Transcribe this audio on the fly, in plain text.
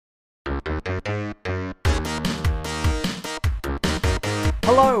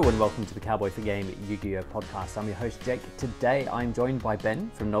Hello and welcome to the Cowboy for Game Yugioh podcast. I'm your host Jake. Today I'm joined by Ben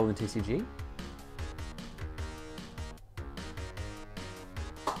from Nolan TCG.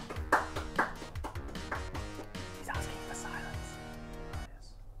 He's asking for silence.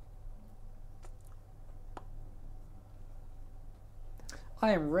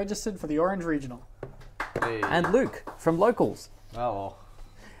 I am registered for the Orange Regional. Hey. And Luke from Locals. Oh,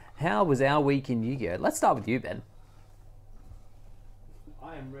 How was our week in Yu-Gi-Oh? Let's start with you, Ben.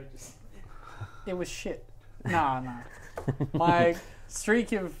 I am registered. It was shit. Nah. My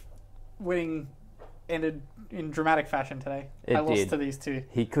streak of winning ended in dramatic fashion today. It I lost did. to these two.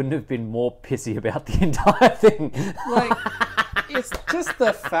 He couldn't have been more pissy about the entire thing. Like, it's just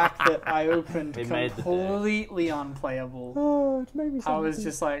the fact that I opened He made the day. completely unplayable. Oh, it made me I was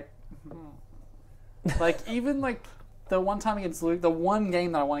just like, like even like the one time against Luke, the one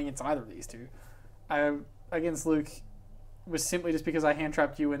game that I won against either of these two, against Luke, was simply just because I hand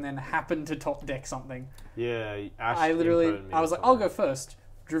trapped you and then happened to top deck something. yeah. Ash I literally, infoed me I was like, I'll go first.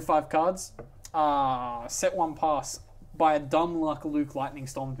 Drew 5 cards. Set one pass. By a dumb luck, Luke lightning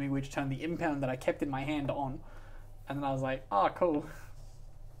stormed me, which turned the impound that I kept in my hand on. And then I was like, cool.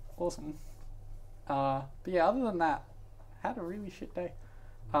 Awesome. But yeah, other than that, had a really shit day.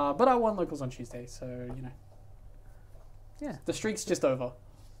 But I won locals on Tuesday, so, you know. Yeah. The streak's just over.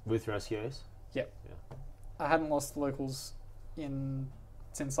 with rescues. Yep. Yeah. I hadn't lost locals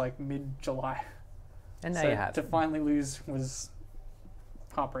since like mid-July. And now So you have. to finally lose was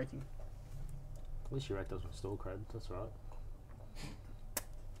heartbreaking. At least you wrecked us with stall cred. That's right.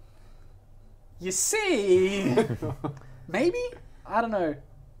 You see, maybe, I don't know.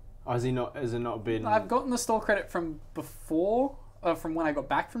 Oh, has he not? Has it not been? I've gotten the store credit from before, from when I got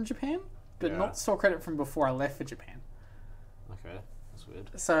back from Japan, but Yeah. not store credit from before I left for Japan. Okay, that's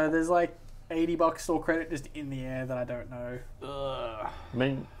weird. So there's like $80 store credit just in the air that I don't know. Ugh. I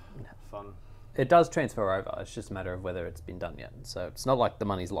mean, Fun. it does transfer over. It's just a matter of whether it's been done yet. So it's not like the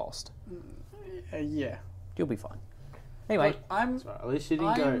money's lost. Yeah. You'll be fine. Anyway, But I'm That's right. At least you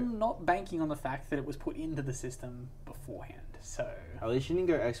didn't go. not banking on the fact that it was put into the system beforehand. So At least you didn't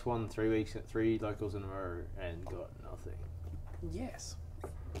go X1 3 locals in a row and got nothing. yes,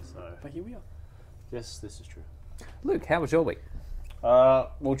 So but here we are. yes, this is true. Luke, how was your week?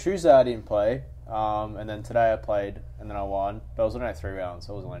 Well, Tuesday I didn't play, and then today I played, and then I won. But it was only 3 rounds,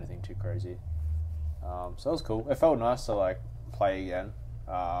 so it wasn't anything too crazy. So that was cool. It felt nice to like play again,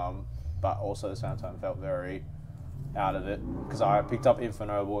 but also at the same time felt very out of it because I picked up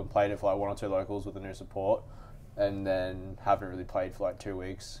Infernoble and played it for like 1 or 2 locals with the new support, and then haven't really played for like 2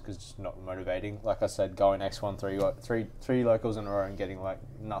 weeks because it's not motivating. Like I said, going X1 three locals in a row and getting like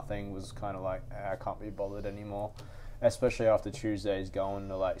nothing was kind of like I can't be bothered anymore. Especially after Tuesdays going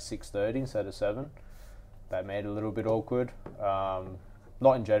to like 6:30 instead of 7. That made it a little bit awkward.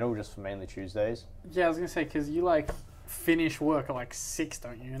 Not in general, just for mainly Tuesdays. Yeah, I was gonna say because you like finish work at like 6,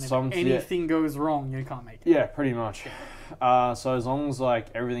 don't you? And if Some- yeah. anything goes wrong, you can't make it. Yeah, pretty much. So as long as like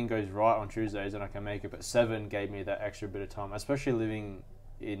everything goes right on Tuesdays, then I can make it. But 7 gave me that extra bit of time, especially living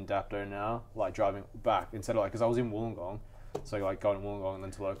in Dapto now, like driving back instead of like because I was in Wollongong, so like going to Wollongong and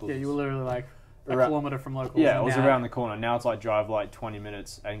then to locals. Yeah, you were literally like a Around- kilometer from locals. Yeah, it and was now- around the corner. Now it's like drive like 20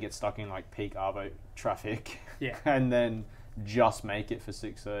 minutes and get stuck in like peak Arvo traffic. Yeah. And then just make it for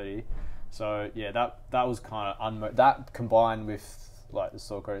 6:30. So yeah, that was kind of that combined with like the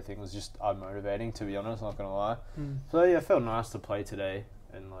store credit thing was just unmotivating, to be honest. Not gonna lie. So yeah, it felt nice to play today,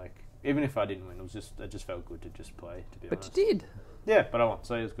 and like even if I didn't win, it just felt good to just play. To be But honest. you did. Yeah, but I won,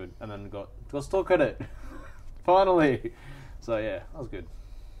 so it was good, and then got store credit finally. So yeah, that was good.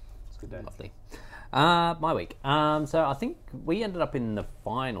 It's a good day. Lovely. My week. So I think we ended up in the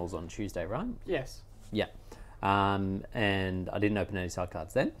finals on Tuesday, right? Yes. Yeah. And I didn't open any side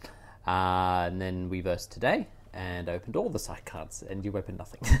cards then. And then we versed today and opened all the side cards, and you opened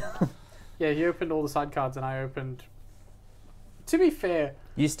nothing. Yeah, you opened all the side cards, and I opened. To be fair,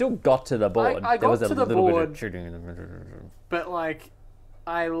 You still got to the board. I There was got a to the little board. bit of shooting. but like,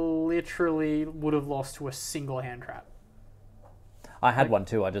 I literally would have lost to a single hand trap. I had one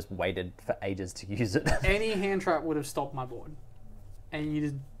too. I just waited for ages to use it. Any hand trap would have stopped my board, and you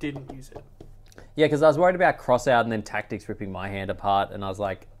just didn't use it. Yeah, because I was worried about cross out and then tactics ripping my hand apart, and I was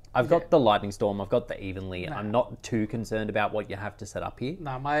like, I've got the lightning storm, I've got the evenly. No. I'm not too concerned about what you have to set up here.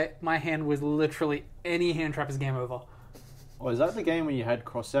 No, my hand was literally any hand trap is game over. Oh, is that the game when you had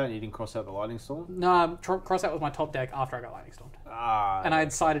cross out and you didn't cross out the lightning storm? No, cross out was my top deck after I got lightning stormed, Ah. and I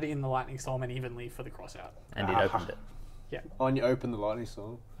had sided in the lightning storm and evenly for the cross out. And it opened it. Oh, and you opened the lightning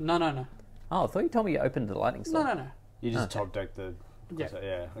storm. No. Oh, I thought you told me you opened the lightning storm. No. You just Okay. top decked the. Yeah.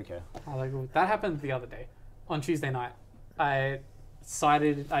 Yeah. Okay. I was like, "Ooh," that happened the other day on Tuesday night. I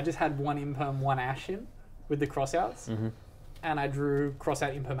I just had one imperm, one ash in with the crossouts, and I drew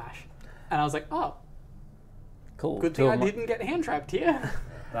crossout imperm ash, and I was like, oh, Cool. good thing I didn't get hand trapped here.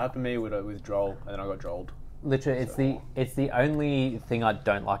 That happened to me with Droll, and then I got Drolled. Literally, it's the only thing I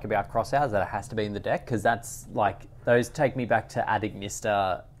don't like about crossouts, that it has to be in the deck, because that's like, those take me back to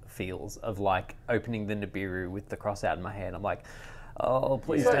Adignista feels of like opening the Nibiru with the crossout in my hand. I'm like, oh,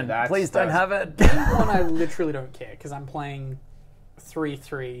 please don't have it. One I literally don't care because I'm playing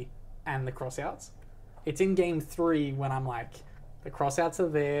 3/3 and the crossouts. It's in game 3 when I'm like, the crossouts are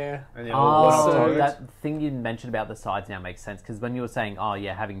there. And So that thing you mentioned about the sides now makes sense, because when you were saying, oh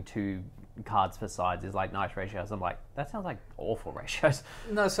yeah, having 2 cards for sides is like nice ratios, I'm like, that sounds like awful ratios.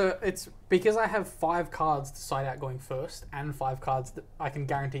 No, so it's because I have 5 cards to side out going first and 5 cards that I can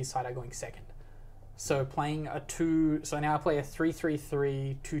guarantee side out going second. So playing so now I play a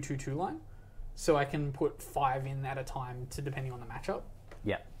 3/3/3 2/2/2 line, so I can put 5 in at a time to depending on the matchup.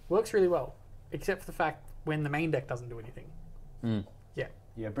 Yeah. Works really well, except for the fact when the main deck doesn't do anything.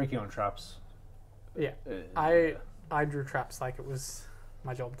 Yeah, breaking on traps. Yeah, I drew traps like it was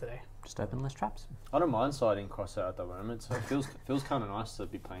my job today. Just open less traps. I don't mind siding crossout at the moment, so it feels kind of nice to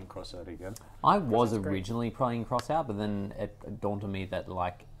be playing crossout again. I was Crossouts great. originally playing crossout, but then it dawned on me that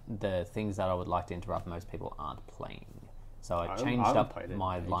like the things that I would like to interrupt, most people aren't playing. So I changed up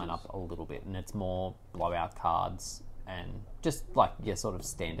my lineup a little bit, and it's more blowout cards and just like your sort of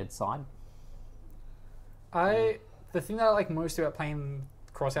standard side. The thing that I like most about playing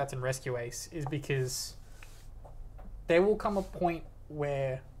crossouts and rescue ace is because there will come a point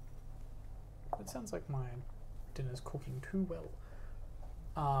where it sounds like my dinner's cooking too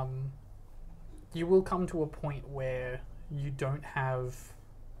well. You will come to a point where you don't have,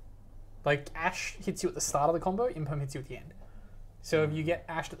 like, Ash hits you at the start of the combo, Imperm hits you at the end. So if you get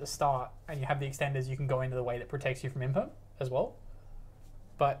Ashed at the start and you have the extenders, you can go into the way that protects you from Imperm as well.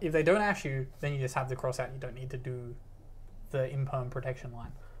 But if they don't Ash you, then you just have the crossout and you don't need to do the Imperm protection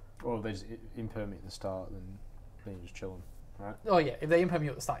line. Or if they just imperm at the start, then you're just chilling, right? Oh yeah, if they Imperm you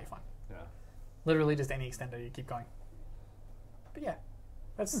at the start, you're fine. Yeah. Literally just any extender, you keep going. But yeah,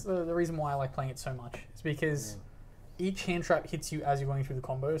 that's the reason why I like playing it so much. It's because each hand trap hits you as you're going through the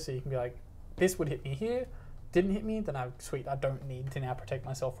combo, so you can be like, this would hit me here, didn't hit me, then sweet, I don't need to now protect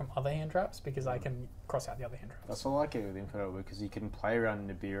myself from other hand traps because I can cross out the other hand traps. That's what I like it with Infinite, because you can play around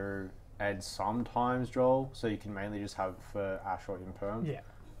Nibiru and sometimes Droll, so you can mainly just have it for Ash or Imperm. Yeah.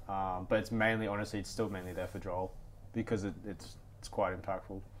 But it's mainly, honestly, it's still mainly there for Droll because it's quite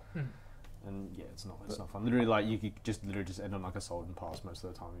impactful. And yeah, it's not fun. Literally, like, you could just end on like a solid and pass most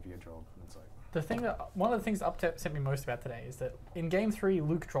of the time if you get Drolled. It's like one of the things that upset me most about today is that in game 3,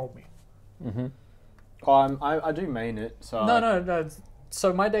 Luke trolled me. I do mean it. So No.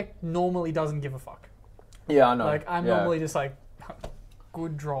 So my deck normally doesn't give a fuck. Yeah, I know. Like, I'm normally just like,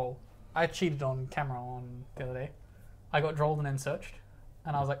 good droll. I cheated on camera on the other day. I got drolled and then searched.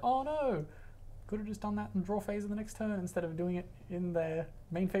 And I was like, oh no. Could have just done that in draw phase of the next turn instead of doing it in the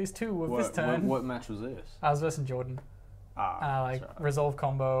main phase 2 of this turn. What match was this? I was versing Jordan. And I resolve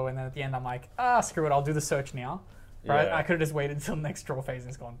combo, and then at the end I'm like, screw it, I'll do the search now. Right? Yeah. I could have just waited until the next draw phase and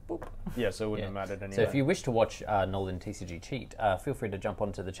it's gone boop. Yeah, so it wouldn't have mattered anyway. So if you wish to watch Nolan TCG cheat, feel free to jump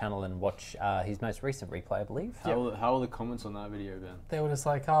onto the channel and watch his most recent replay, I believe. How are the comments on that video then? They were just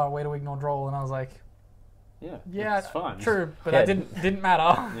like, oh, way to ignore droll, and I was like, yeah, it's fine. True, but that didn't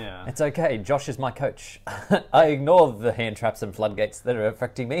matter. Yeah, It's okay, Josh is my coach. I ignore the hand traps and floodgates that are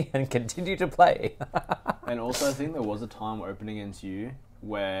affecting me and continue to play. And also I think there was a time opening against you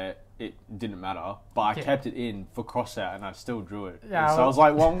where it didn't matter, but I kept it in for crossout and I still drew it. Yeah, so I was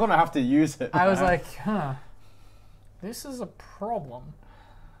like, well, I'm going to have to use it. I was like, this is a problem.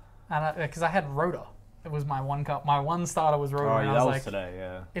 And because I had Rhoda. It was my one cup. My one starter was Rhoda. Oh, and yeah, I was that was like, today,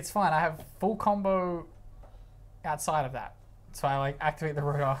 yeah. it's fine. I have full combo outside of that. So I like activate the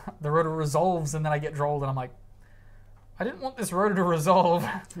Rhoda. The Rhoda resolves and then I get drolled and I'm like, I didn't want this Rhoda to resolve.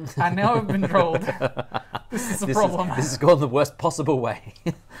 And now I've been drolled. This is a problem. This has gone the worst possible way.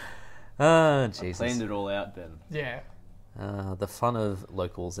 Oh, Jesus. Cleaned it all out then. Yeah. The fun of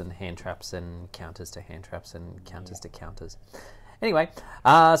locals and hand traps and counters to hand traps and counters to counters. Anyway,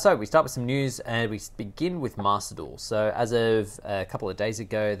 so we start with some news and we begin with Master Duel. So as of a couple of days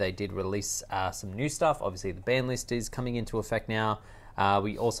ago, they did release some new stuff. Obviously, the ban list is coming into effect now.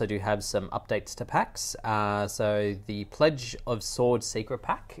 We also do have some updates to packs. So the Pledge of Sword Secret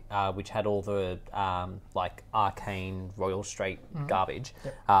Pack, which had all the like arcane Royal Straight garbage,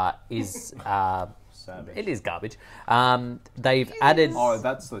 is Savage. it is garbage. They've added. Oh,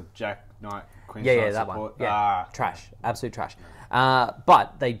 that's the Jack Knight Queen Yeah, that support. one. Yeah, trash, absolute trash.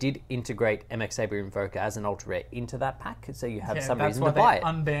 But they did integrate MX Saber Invoker as an ultra rare into that pack, so you have some that's reason why to buy they it.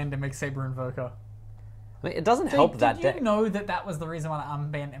 unbanned MX Saber Invoker. I mean, it doesn't help that Did deck. you know that was the reason why I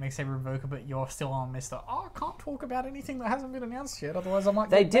unbanned MX Saber Invoker, but you're still on Mr. Oh, I can't talk about anything that hasn't been announced yet, otherwise I might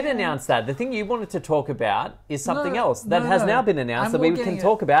They get did banned. announce that. The thing you wanted to talk about is something No, else that no, has no. now been announced I'm that we more can getting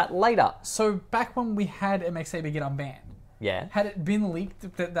talk about later. So back when we had MX Saber get unbanned, Yeah. had it been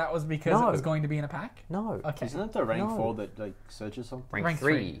leaked that was because No. it was going to be in a pack? No. Okay. Isn't that the rank No. 4 that like searches something? Rank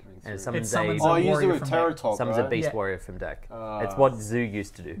three. 3. And it It summons summons a, Oh, I used it warrior with from Terratop, summons a right? beast Yeah. warrior from deck. Ah. It's what Zoo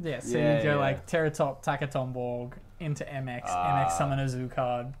used to do. Yeah, so Yeah, you go yeah. like Terratop, Takatomborg into MX summon a Zoo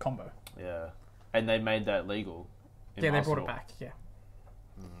card combo. Yeah. And they made that legal. in Yeah, they brought Arsenal. it back. Yeah,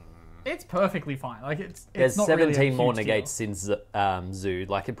 it's perfectly fine. Like it's There's not 17 really a more huge negates since Zoo.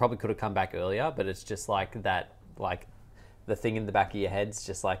 Like, it probably could have come back earlier, but it's just like that, like, the thing in the back of your head's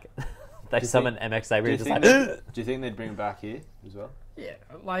just like, they you summon MX Saber Do and you, just think like, they, do you think they'd bring it back here as well? deal. Yeah,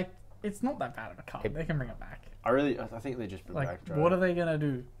 like it's not that bad of a card. They can bring it back. I think they just bring Like, back Dryden. what are they gonna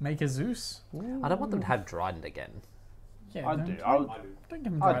do? Make a Zeus? I don't want them to have Dryden again. Yeah, I don't- do. Don't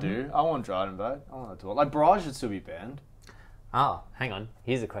give him I Dryden. do. I want Dryden back. I want that to like Barrage should still be banned. Ah, hang on.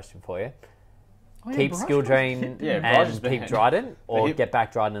 Here's a question for you. Oh, yeah, Keep Barrage skill can't drain hit Yeah, him. Barrage is and keep banned. Dryden, or he- get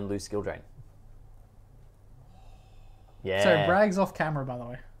back Dryden and lose skill drain. Yeah. So Brag's off camera, by the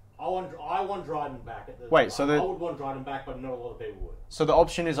way. I want Dryden back. At the, Wait, so I the- would want Dryden back, but not a lot of people would. So the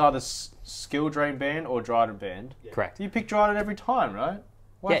option is either skill drain banned or Dryden banned. Correct. You pick Dryden every time, right?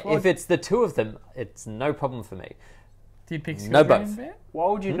 Yeah, if it's the two of them, it's no problem for me. Do you pick skill No, drain both. ban? Why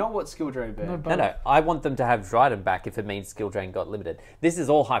would you not want skill drain banned? No, No, both. no, I want them to have Dryden back if it means skill drain got limited. This is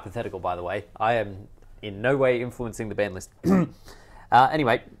all hypothetical, by the way. I am in no way influencing the ban list.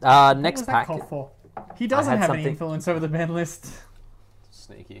 Anyway, What next was that pack. cough for? He doesn't had have any something- influence over the ban list.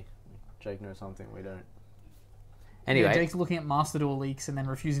 Sneaky. Jake knows something we don't. Anyway, Yeah, Jake's looking at Master Duel leaks and then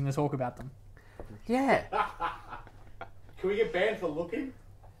refusing to talk about them. yeah. Can we get banned for looking?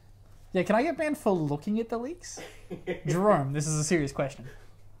 Yeah, can I get banned for looking at the leaks? Jerome, this is a serious question.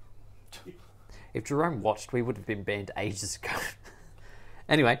 If Jerome watched, we would have been banned ages ago.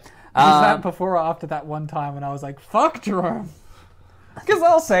 Anyway, Was that before or after that one time when I was like, fuck Jerome? Because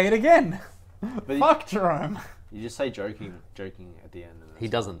I'll say it again. But Fuck Jerome. you just say joking at the end. And he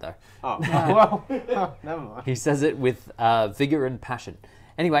doesn't though. Oh, well, never mind. He says it with vigor and passion.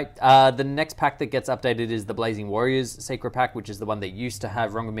 Anyway, the next pack that gets updated is the Blazing Warriors Sacred Pack, which is the one that used to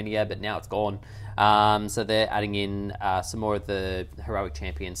have Rongominia, but now it's gone. So they're adding in some more of the Heroic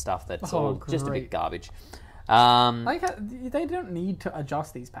Champion stuff that's Oh, all just a great. bit garbage. Like, they don't need to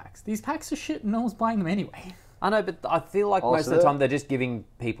adjust these packs. These packs are shit and no one's buying them anyway. I know, but I feel like Oh, most so of the they're- time they're just giving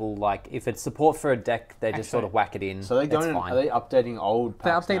people, like, if it's support for a deck, they just sort of whack it in. So they It's going? fine. Are they updating old They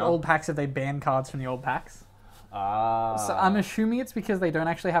packs update now? old packs if they ban cards from the old packs. Ah. So I'm assuming it's because they don't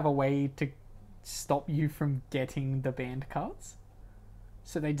actually have a way to stop you from getting the banned cards.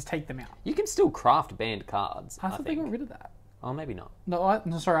 So they just take them out. You can still craft banned cards. I thought they think. got rid of that. Oh, maybe not. No,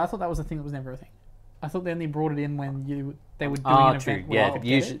 sorry, I thought that was a thing that was never a thing. I thought they only brought it in when they were doing Oh, an true. event where Yeah, you could get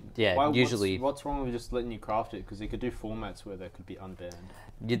usually, it. yeah, Why- usually What's wrong with just letting you craft it? Because you could do formats where they could be unbanned.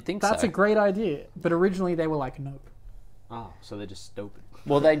 you'd think That's so. a great idea. But originally they were like, nope. Oh, so they're just stupid.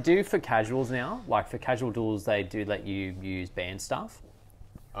 Well, they do for casuals now. Like for casual duels, they do let you use banned stuff.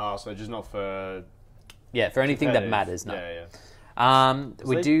 Oh, so just not for Yeah, for anything that competitive. matters. No. Yeah, yeah.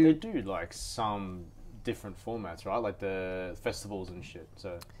 We they, do. They do like some different formats, right? Like the festivals and shit.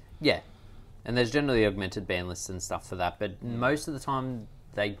 So Yeah, and there's generally augmented ban lists and stuff for that. But most of the time,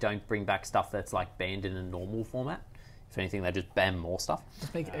 they don't bring back stuff that's like banned in a normal format. If anything, they just ban more stuff.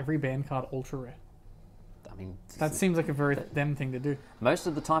 Just make every banned card ultra rare. I mean, That seems like a very them thing to do. most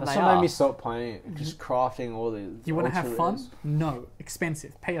of the time that's they what are. made me stop playing it. Just crafting all these. You want to have fun? ultra-rares. No.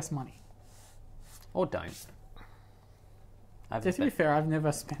 Expensive. Pay us money. Or don't. I've, Just to be fair, I've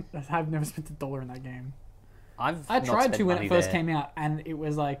never spent $1 in that game. I not tried spent to when money it first there. came out, and it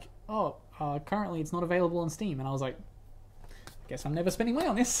was like, currently it's not available on Steam, and I was like, guess I'm never spending money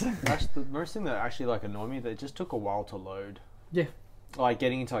on this. That's the most thing that actually like annoyed me. That it just took a while to load. Yeah. Like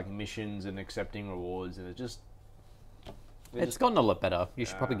getting into like missions and accepting rewards, and it just. It's gotten a lot better. You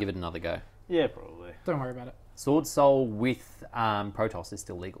should probably give it another go. Yeah, probably. Don't worry about it. Sword Soul with Protoss is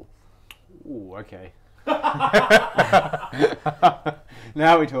still legal. Ooh, okay.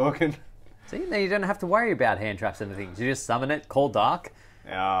 Now we're talking. See, then you don't have to worry about hand traps and things. You just summon it, call dark.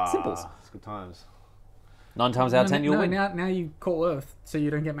 Yeah, Simples. It's good times. 9 times out of 10, you'll win. Now you call Earth, so you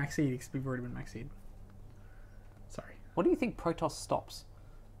don't get max seed, because we've already been max seed. Sorry. What do you think Protoss stops?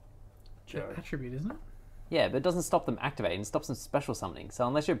 Joe. Attribute, isn't it? Yeah, but it doesn't stop them activating. It stops them special summoning. So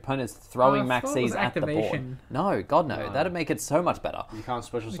unless your opponent's throwing I thought it was Maxies at the board, activation. no, God no, that'd make it so much better. You can't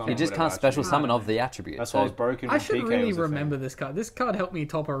special summon. You just whatever can't special attribute. summon of the attribute. That's so why I was broken. I when should PK really was a thing. remember this card. This card helped me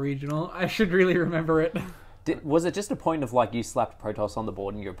top a regional. I should really remember it. was it just a point of like you slapped Protoss on the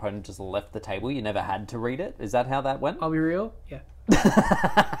board and your opponent just left the table? You never had to read it? Is that how that went? I'll be real. Yeah.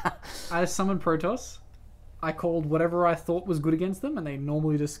 I summoned Protoss. I called whatever I thought was good against them, and they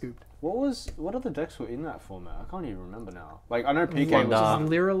normally just scooped. What other decks were in that format? I can't even remember now. Like I know PK Wonder. was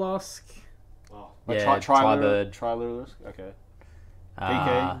Lyrolosk. Oh, like Yeah, Tribird. Trilurus. Okay. Uh,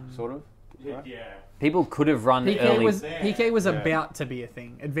 PK sort of. Right? yeah. People could have run PK early. was Yeah. about to be a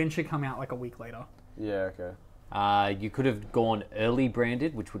thing. Adventure come out like a week later. Yeah. Okay. You could have gone early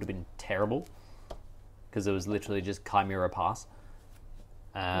branded, which would have been terrible because it was literally just Chimera Pass.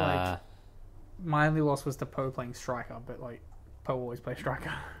 Like- My only loss was to Poe playing striker, but like Poe always plays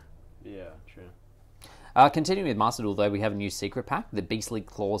striker. Yeah. True. Continuing with Master Duel, though, we have a new secret pack, the Beastly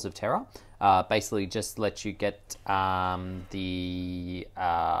Claws of Terror. Basically, just lets you get the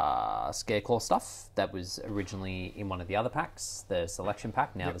Scareclaw stuff that was originally in one of the other packs, the selection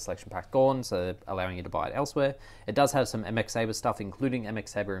pack. Now the selection pack's gone, so allowing you to buy it elsewhere. It does have some MX Saber stuff, including MX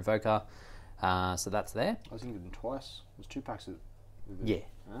Saber Invoker, so that's there. I was thinking twice. There's 2 packs of. Yeah,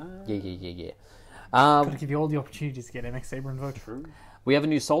 Ah, yeah. Gotta give you all the opportunities to get MX Saber and vote. true. We have a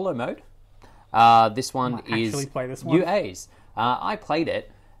new solo mode. This one Might is actually play this one. UAs. I played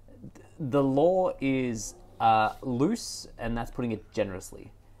it. The lore is loose, and that's putting it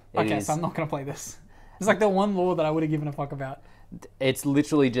generously. So I'm not gonna play this. It's like the one lore that I would have given a fuck about. It's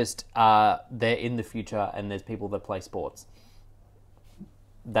literally just they're in the future, and there's people that play sports.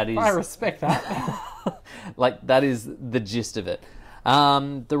 That is I respect that. like that is the gist of it.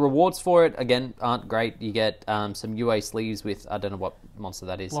 The rewards for it again aren't great. You get some UA sleeves with I don't know what monster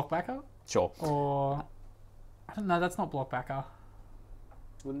that is. Blockbacker? Sure. Or I don't know, that's not Blockbacker.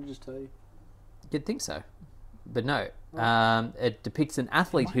 What did it just tell you? You'd think so, but no. It depicts an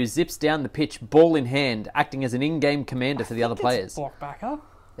athlete who zips down the pitch, ball in hand, acting as an in-game commander for the other players. Blockbacker?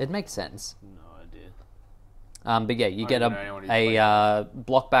 It makes sense. No idea. But yeah, you I get don't know anyone who's a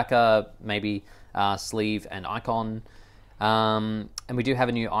blockbacker, maybe sleeve and icon. And we do have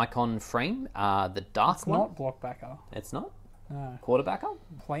a new icon frame, the dark It's one. not Blockbacker. It's not? No. Quarterbacker?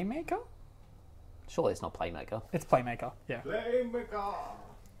 Playmaker? Surely it's not Playmaker. It's Playmaker, yeah. Playmaker.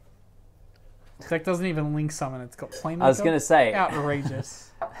 Deck doesn't even link summon, it's got Playmaker. I was going to say,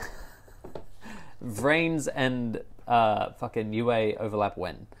 Outrageous. Vrains and fucking UA overlap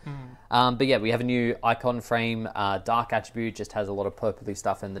when. But yeah, we have a new icon frame. Dark attribute just has a lot of purpley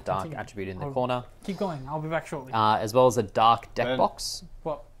stuff in the dark Continue. attribute in the Oh. corner. Keep going, I'll be back shortly. As well as a dark deck Ben. box.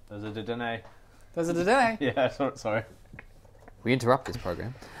 What? There's a Dedenne. There's a today. Yeah. Sorry. We interrupt this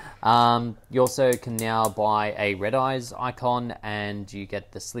program. You also can now buy a Red Eyes icon, and you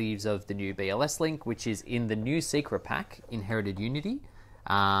get the sleeves of the new BLS link, which is in the new secret pack, Inherited Unity.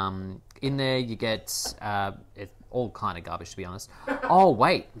 In there, you get it's all kind of garbage, to be honest. Oh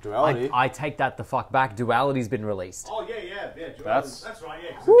wait, Duality. I take that the fuck back. Duality's been released, Oh yeah. That's- That's right.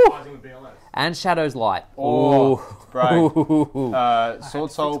 Yeah, because it's rising with BLS. and Shadows Light. Oh, Ooh. right.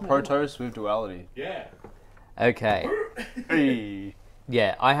 Sword Soul Protoss with Duality. Yeah. Okay. Hey.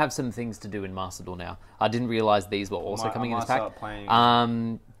 Yeah, I have some things to do in Master Duel now. I didn't realize these were also coming in this pack. Start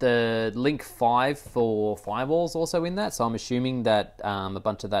playing. The Link 5 for Firewall's also in that, so I'm assuming that a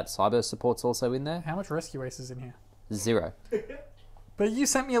bunch of that cyber support's also in there. How much Rescue Ace is in here? 0. But you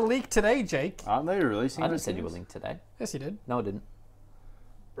sent me a leak today, Jake. Aren't they releasing? I didn't those send you a things? link today. Yes, you did. No, I didn't.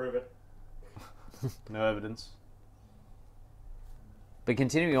 Prove it. No evidence. But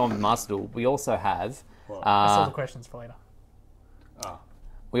continuing on with Master Duel, we also have I saw the questions for later. Oh.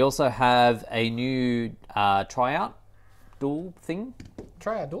 we also have a new tryout duel thing.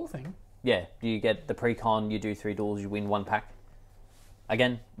 Try our duel thing. Yeah, you get the pre-con, you do 3 duels, you win 1 pack.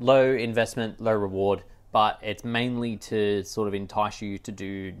 Again, low investment, low reward, but it's mainly to sort of entice you to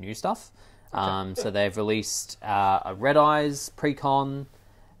do new stuff. So they've released a Red Eyes pre-con,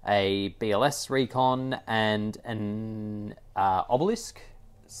 a BLS recon, and an Obelisk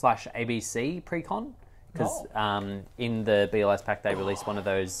 / ABC pre-con. Because in the BLS pack, they released one of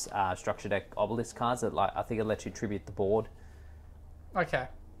those structure deck Obelisk cards that I think it lets you tribute the board. Okay.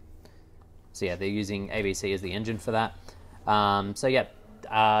 So yeah, they're using ABC as the engine for that. So yeah,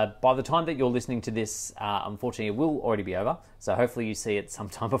 by the time that you're listening to this, unfortunately, it will already be over. So hopefully you see it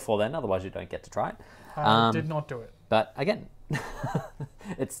sometime before then. Otherwise, you don't get to try it. I did not do it. But again,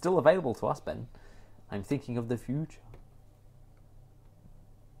 it's still available to us, Ben. I'm thinking of the future.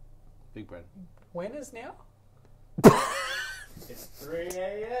 Big bread. When is now? It's 3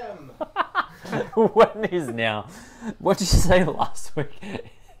 a.m. When is now? What did you say last week?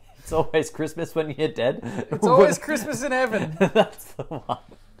 It's always Christmas when you're dead. It's always Christmas in heaven. That's the one.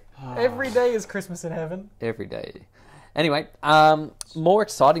 Every day is Christmas in heaven. Every day. Anyway, more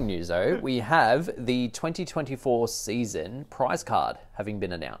exciting news though. We have the 2024 season prize card having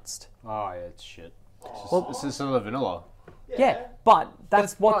been announced. Oh, yeah, it's shit. Well, this is still a vanilla. Yeah, but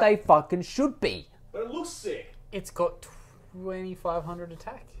that's what but- they fucking should be. But it looks sick. It's got 2,500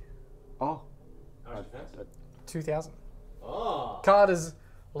 attack. Oh. How much defense? 2,000. Oh. Card is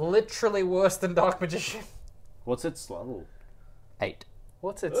literally worse than Dark Magician. What's its level? 8.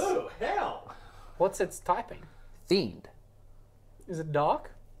 What's its Oh, hell. What's its typing? Fiend. Is it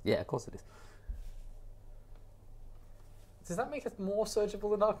dark? Yeah, of course it is. Does that make it more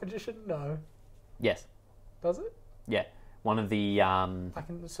searchable than Dark Magician? No. Yes. Does it? Yeah. One of the I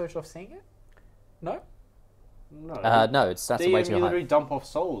can search off seeing it? No? No. no, it's that's DM, way you too high. literally dump off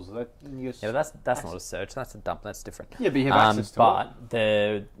souls. Yeah, but that's not a search. That's a dump. That's different. Yeah, but you have access to but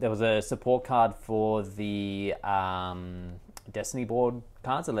there was a support card for the Destiny board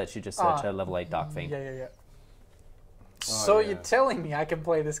cards that lets you just search a level 8 Dark Fiend. Yeah. So yeah. you're telling me I can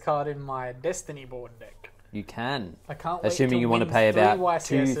play this card in my Destiny board deck? You can, I can't wait assuming to you want to win pay 3 about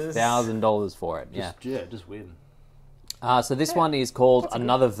YCSs. $2,000 for it. Yeah. Just win. So this one is called That's a good-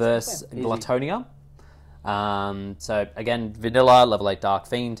 Another that's a good Verse plan. Gluttonia. So again, vanilla, level 8 Dark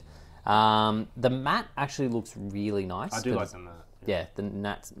Fiend. The mat actually looks really nice. I do like them. Yeah, the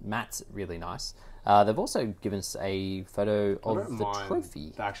mat's really nice. They've also given us a photo I of don't the mind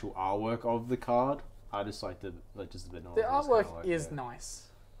trophy. the actual artwork of the card. I just like just the vanilla. The piece, artwork kinda like is it. nice.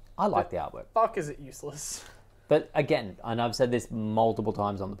 I like the artwork. Fuck, is it useless? But again, and I've said this multiple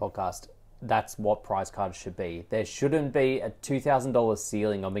times on the podcast, that's what prize cards should be. There shouldn't be a $2,000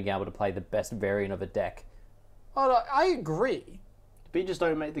 ceiling on being able to play the best variant of a deck. Oh, no, I agree. But you just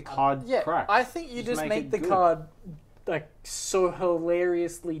don't make the card Yeah, crack. I think you just make make it the good. card like so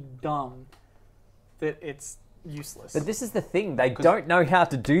hilariously dumb that it's useless. But this is the thing, they don't know how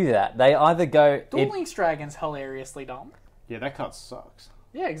to do that. They either go... Duel Links Dragon's hilariously dumb. Yeah, that card sucks.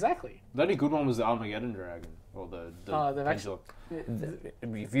 Yeah, exactly. The only good one was the Armageddon Dragon. Or the They've actually- Pendulum.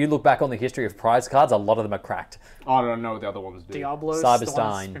 If you look back on the history of prize cards, a lot of them are cracked. I don't know what the other ones do. Diablos, Cyberstein. the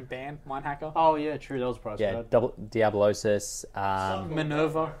one that's been banned, Mindhacker, Oh, yeah, true. That was a price Yeah, card. double Diablosis,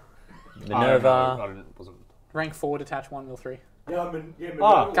 Minerva, Minerva. I wasn't. rank 4, detach 1, mill 3. Yeah,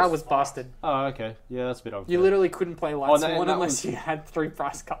 Oh, Card was busted. Oh, okay. Yeah, that's a bit unfair. You literally couldn't play no, Lightsworn and that unless was- you had 3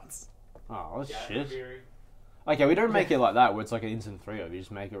 price cards. Oh, that's shit. Okay, we don't make it like that where it's like an instant 3-0. You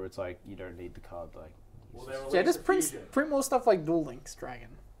just make it where it's like you don't need the card. Like, Yeah, just print more stuff like Duel Links Dragon.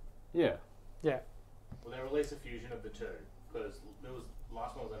 yeah. Yeah. Will they release a fusion of the two? Because there was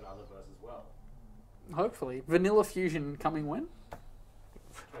last one was another verse as well. Hopefully. Vanilla Fusion coming when?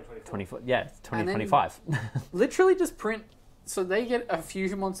 2024. 2025. Literally just print. So they get a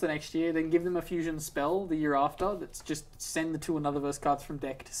fusion monster next year, then give them a fusion spell the year after. That's just send the 2 another verse cards from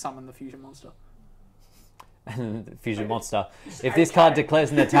deck to summon the fusion monster. And the Fusion Monster. If this card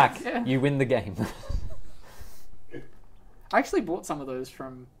declares an attack, Yeah. you win the game. I actually bought some of those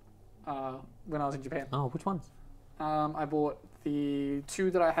from when I was in Japan. Oh, which ones? I bought the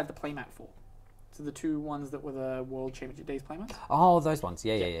 2 that I had the playmat for. So the 2 ones that were the World Championship Days playmats. Oh, those ones.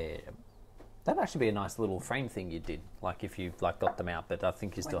 Yeah. That'd actually be a nice little frame thing you did. Like if you got them out, but I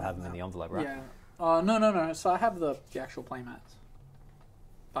think you still have them in the envelope, right? Yeah. No. So I have the actual playmats.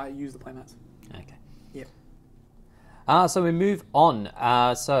 I use the playmats. Okay. Yep. So we move on.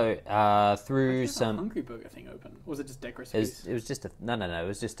 Through Is the some. Hungry Burger thing open? Or was it just deck recipes? It was just a no. It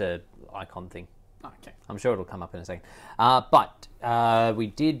was just a icon thing. Oh, okay. I'm sure it'll come up in a second. But we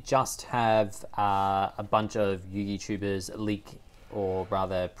did just have a bunch of YouTubers leak, or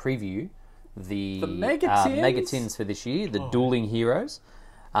rather preview, the Mega Tins? Mega Tins for this year, the Dueling Heroes.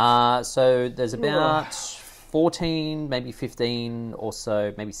 So there's about 14, maybe 15, or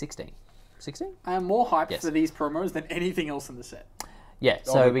so, maybe 16. 16? I am more hyped Yes. for these promos than anything else in the set. Yeah,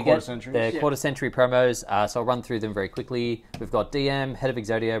 Oh, so the we quarter get centuries? the quarter century promos. So I'll run through them very quickly. We've got DM, Head of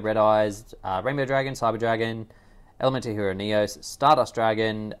Exodia, Red Eyes, Rainbow Dragon, Cyber Dragon, Elemental Hero Neos, Stardust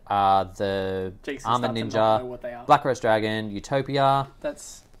Dragon, the Jason Armor starts to not know Ninja, what they are. Black Rose Dragon, Utopia.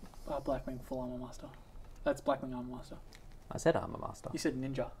 That's Blackwing Full Armor Master. That's Blackwing Armor Master. I said Armor Master. You said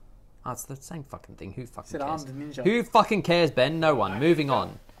Ninja. Oh, it's the same fucking thing. Who You fucking said cares? Armed Ninja. Who fucking cares, Ben? No one. Moving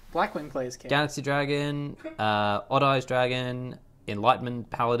on. Blackwing players care. Galaxy Dragon, Odd Eyes Dragon, Enlightenment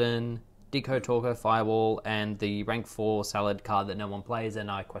Paladin, Deco Talker, Firewall, and the rank 4 salad card that no one plays,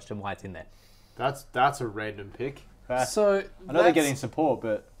 and I question why it's in there. That's a random pick. So I know they're that's- getting support,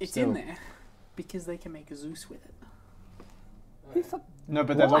 but It's still. in there because they can make a Zeus with it. No,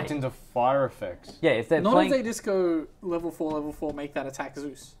 but they're Why? locked into fire effects. Yeah, if they're Not playing... if they just go level 4, make that attack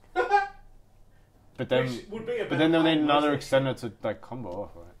Zeus. But then, Which would be a but then they'll better need plan, another mostly. extender to like combo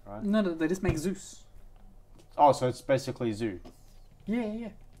off, right? No, they just make Zeus. Oh, so it's basically zoo. Yeah.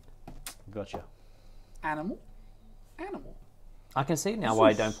 Gotcha. Animal. I can see now why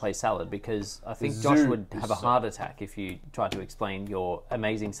I don't play salad, because I think Zoo Josh would is have a so- heart attack if you tried to explain your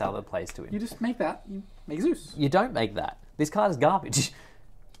amazing salad plays to him. You just make that. You make Zeus. You don't make that. This card is garbage.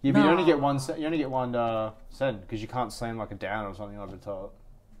 Yeah, but you only No. get one. You only get one send because you can't slam like a down or something over the top.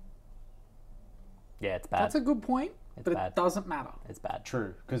 Yeah, it's bad. That's a good point, It's but bad. it doesn't matter. It's bad.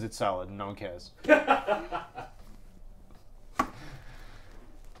 True, because it's salad and no one cares.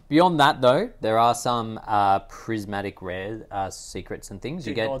 Beyond that, though, there are some prismatic rare secrets and things.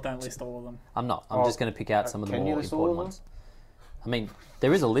 You Dear get. God, don't list all of them. I'm not. I'm Oh, just going to pick out some of the can you more list all important of them? ones. I mean,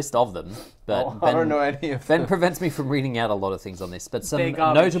 there is a list of them, but Oh, I don't know any of Ben them. prevents me from reading out a lot of things on this. But some They're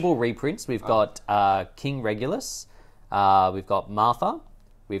garbage. notable reprints. We've got King Regulus. We've got Martha.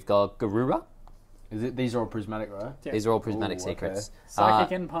 We've got Garura. These are all prismatic, right? Yeah. These are all prismatic Ooh, secrets.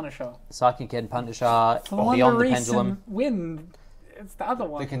 Psychic and Punisher. Psychic and Punisher. The one Beyond the Reese Pendulum. and Wind. It's the other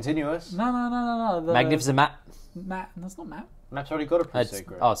one. The continuous. No. The Magnificent Map. Matt. That's not Matt. Map's already got a pris It's,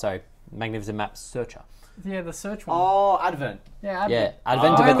 secret. oh, sorry. Magnificent Map Searcher. Yeah, the search one. Oh, Advent. Yeah, Yeah,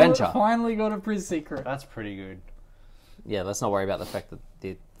 Advent of Finally- Adventure. Finally got a Priz secret. That's pretty good. Yeah, let's not worry about the fact that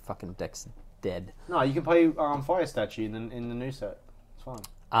the fucking deck's dead. No, you can play Fire Statue in the new set. It's fine.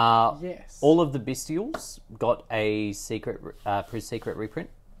 Yes. All of the Bestials got a secret, Priz secret reprint.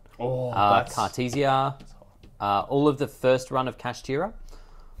 Oh, Cartesia. All of the first run of Kashtira.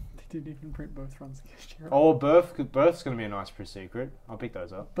 They didn't even print both runs against you. Oh, Birth's going to be a nice pris secret. I'll pick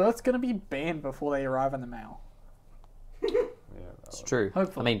those up. Birth's gonna be banned before they arrive in the mail. Yeah. It's true.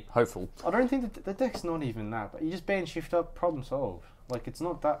 Hopefully. I mean, hopeful. I don't think the deck's not even that. But you just ban shift up, problem solved. Like it's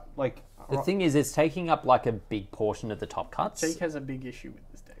not that like. The thing is, it's taking up like a big portion of the top cuts. Jake has a big issue with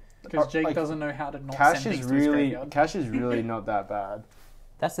this deck because Jake like, doesn't know how to not Cash send is things to his really graveyard. Cash is really not that bad.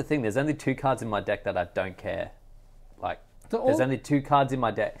 That's the thing. There's only 2 cards in my deck that I don't care. Like, Do all- there's only 2 cards in my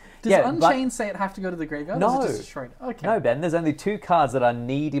deck. Does yeah, but- Unchained say it have to go to the graveyard? No. Or is it just destroyed? Okay. No, Ben, there's only 2 cards that I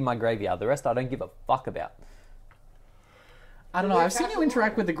need in my graveyard. The rest I don't give a fuck about. I don't know. I've seen you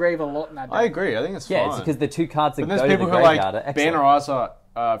interact with the grave a lot in that deck. I agree. I think it's Yeah, fine. it's because the 2 cards that But there's go to the people who are graveyard like are ban excellent.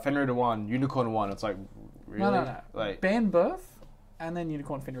 Arasa, Fenrir 1, Unicorn 1. It's like really No. like Ban Birth and then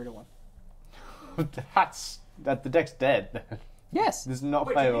Unicorn Fenrir 1. that the deck's dead. Yes. There's not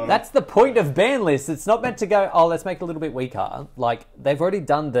Wait, playable. That's the point of ban lists. It's not meant to go, oh, let's make it a little bit weaker. Like, they've already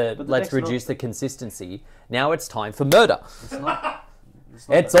done the the let's deck's not- reduce the consistency. Now it's time for murder. It's not.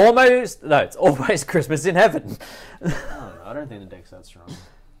 It's almost, no, it's always Christmas in heaven. I don't know. I don't think the deck's that strong.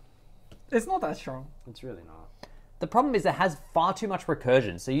 It's not that strong. It's really not. The problem is it has far too much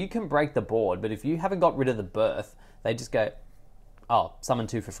recursion. So you can break the board, but if you haven't got rid of the birth, they just go, oh, summon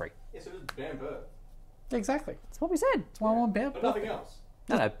 2 for free. Yeah, so just ban Birth. Exactly. That's what we said. That's why I want Ban But Birth. nothing else.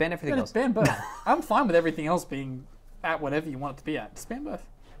 No, ban everything else. Ban Birth. I'm fine with everything else being at whatever you want it to be at. Just Ban Birth.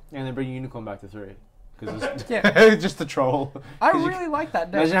 And then bring Unicorn back to 3. Because it's Yeah. just the troll. I 'Cause you- really like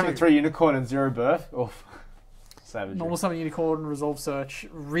that deck. Imagine having too. 3 Unicorn and 0 Birth. Oof. Savage. Normal summon Unicorn, resolve search,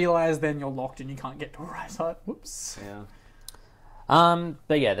 realize then you're locked and you can't get to a Rise Heart. Whoops. Yeah.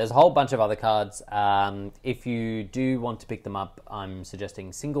 But yeah, there's a whole bunch of other cards. If you do want to pick them up, I'm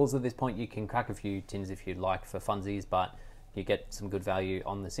suggesting singles at this point. You can crack a few tins if you'd like for funsies, but you get some good value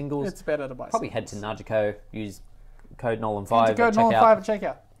on the singles. It's better to buy Probably head to singles. Najiko, use code Nolan5 Enter at code Nolan checkout. 5 at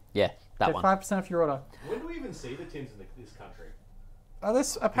checkout. Yeah, that Get one. 5% off your order. When do we even see the tins in this country?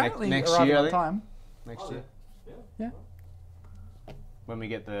 This apparently next arriving year, I on think. time. Next Oh, year. Yeah. Yeah. When we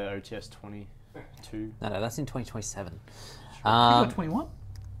get the OTS 22. No, that's in 2027. You got 21?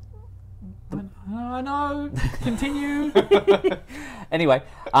 I know. Continue. Anyway,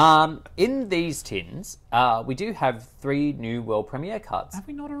 in these tins, we do have 3 new world premiere cards. Have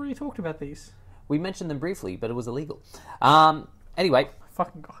we not already talked about these? We mentioned them briefly, but it was illegal. Anyway,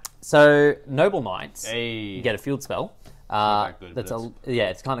 Fucking God. so Noble Knights, Hey. you get a field spell. not that good, That's but yeah,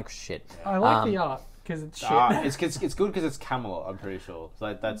 it's kind of shit. I like the art because it's shit. It's good because it's Camelot, I'm pretty sure.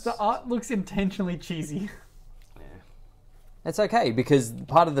 Like, that's... The art looks intentionally cheesy. Yeah. It's okay because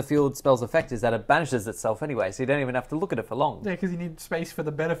part of the field spell's effect is that it banishes itself anyway, so you don't even have to look at it for long. Yeah, because you need space for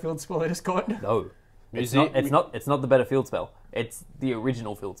the better field spell I just got. No, it's Museum- not. It's not the better field spell. It's the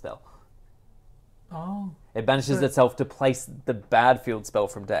original field spell. Oh. It banishes So- itself to place the bad field spell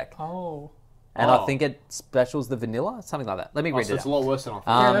from deck. Oh. And I Oh. think it specials the vanilla, something like that. Let me read So it it's out. a lot worse than I Yeah,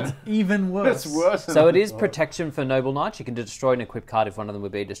 thought. that's even worse. That's worse than So I it is thought. protection for noble knights. You can destroy an equipped card if one of them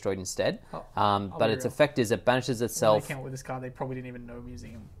would be destroyed instead. But be its real. effect is it banishes When itself. they came up with this card, they probably didn't even know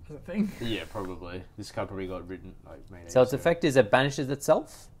museum was a thing. Yeah, probably. This card probably got written made. So its ages effect is it banishes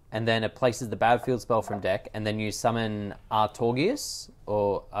itself, and then it places the battlefield spell from deck, and then you summon Artorigus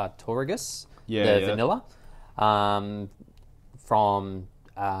or Artorigus, Yeah, the yeah. vanilla, from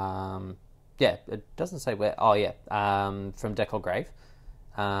yeah, it doesn't say where. Oh yeah, from deck or grave,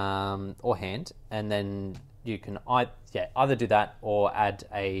 or hand, and then you can either do that or add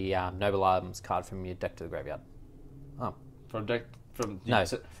a noble arms card from your deck to the graveyard. Oh. From deck No.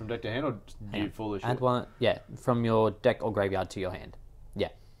 from deck to hand or Hang you on. foolish. Add one, from your deck or graveyard to your hand. Yeah,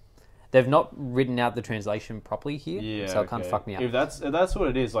 they've not written out the translation properly here, Yeah, so it can't okay. fuck me up. If that's what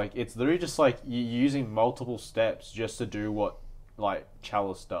it is, like it's literally just like you using multiple steps just to do what like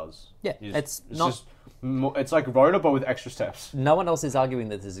Chalice does. Yeah, it's not- just it's like Rhoda but with extra steps. No one else is arguing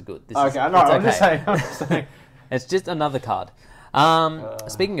that this is good. This Okay, is, I know. it's I'm just okay. saying. I'm just saying. It's just another card.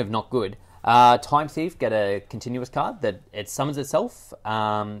 Speaking of not good, Time Thief get a continuous card that it summons itself.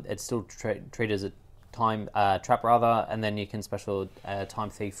 It's still treated as a time trap rather, and then you can special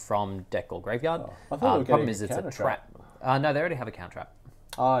Time Thief from deck or graveyard. I thought we were the problem getting is a it's a counter trap. No, they already have a counter trap.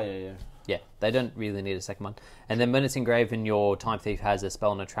 Oh yeah. Yeah, they don't really need a second one. And then when it's engraved and your Time Thief has a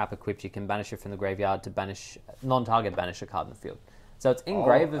spell and a trap equipped, you can banish it from the graveyard to banish non-target banish a card in the field. So its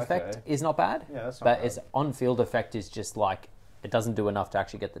engrave effect okay. is not bad, Yeah, that's not but bad. its on-field effect is just like, it doesn't do enough to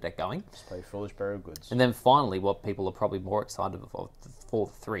actually get the deck going. Just play Foolish Burial Goods. And then finally, what people are probably more excited for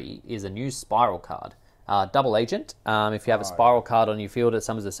three is a new Spiral card. Double Agent. If you have a Spiral card on your field, it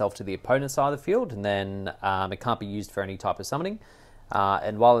summons itself to the opponent's side of the field, and then it can't be used for any type of summoning.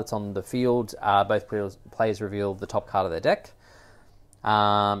 And while it's on the field, both players reveal the top card of their deck.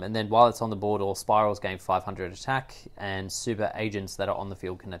 And then while it's on the board, all Spirals gain 500 attack, and Super Agents that are on the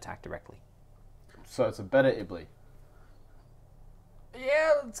field can attack directly. So it's a better Ibli.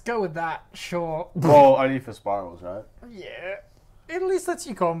 Yeah, let's go with that. Sure. Well, only for spirals, right? Yeah. At least lets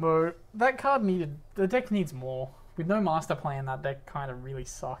you combo. That card needed. The deck needs more. With no master plan, that deck kind of really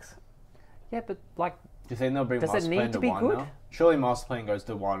sucks. Yeah, but like, Do you think they'll bring Does it Master need Plan to to be 1 good? now? Surely Master Plan goes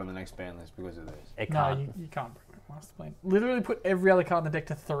to 1 on the next ban list because of this. it No, can't. you can't bring back master plan. Literally put every other card in the deck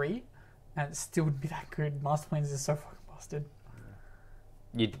to 3, and it still would be that good. Master plan is just so fucking busted.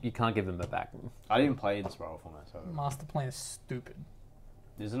 You can't give them it back. I didn't play in spiral format, so Master plan is stupid.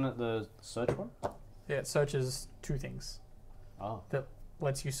 isn't it the search one? Yeah, it searches 2 things. Oh. That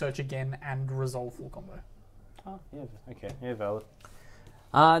lets you search again and resolve full combo. Oh, yeah, okay, yeah, valid.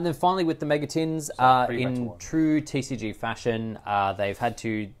 And then finally with the Mega Tins, pretty much in one. true TCG fashion, they've had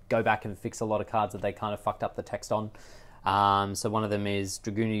to go back and fix a lot of cards that they kind of fucked up the text on. So one of them is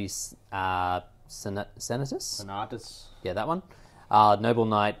Dragooni's Senatus. Sonatus. Yeah, that one. Noble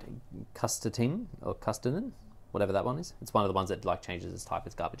Knight Custatin, or Custatin, whatever that one is. It's one of the ones that like changes its type.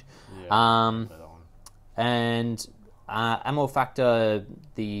 It's garbage. Yeah, play that one. And Amor Factor,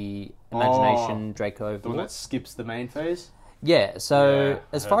 the Imagination Draco. The one Overlord. that skips the main phase? Yeah, so Yeah,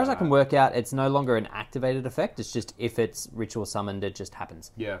 as I far heard as I can that. work out, it's no longer an activated effect. It's just if it's ritual summoned, it just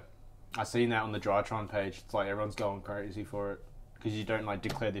happens. Yeah. I seen that on the Drytron page. It's like everyone's going crazy for it. Because you don't like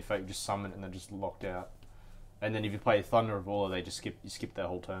declare the effect, you just summon it and they're just locked out. And then if you play Thunder of War, they just skip their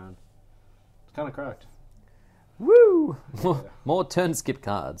whole turn. It's kind of cracked. Woo! More turn skip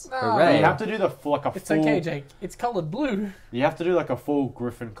cards. No. Hooray! You have to do the like a It's full. okay, Jake. It's colored blue. You have to do like a full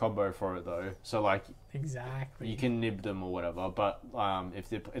Griffin combo for it though. So like Exactly. you can nib them or whatever, but if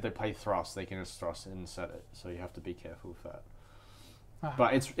they play thrust, they can just thrust and set it. So you have to be careful with that. Ah.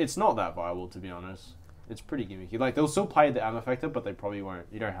 But it's not that viable to be honest. It's pretty gimmicky. Like they'll still play the Am Effector, but they probably won't.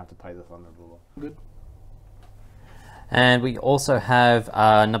 You don't have to play the Thunder Ruler. Good. And we also have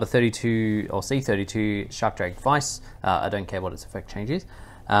number 32 or C32 Shark Drake Vice. I don't care what its effect changes.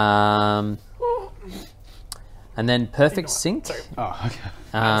 And then Perfect Sync. Oh,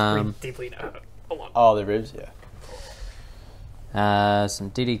 okay. Deeply no. Hold on. Oh, the ribs, yeah.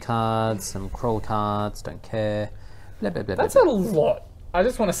 Some DD cards, some Crawl cards, don't care. Blah, blah, blah, That's blah, a blah. lot. I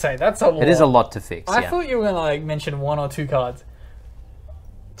just want to say that's a lot. It is a lot to fix, I yeah. thought you were gonna like mention 1 or 2 cards.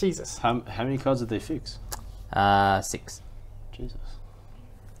 Jesus. How many cards did they fix? 6. Jesus.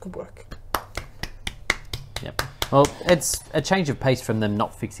 Good work. Yep. Well, it's a change of pace from them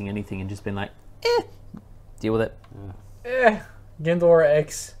not fixing anything and just being like, deal with it. Gendora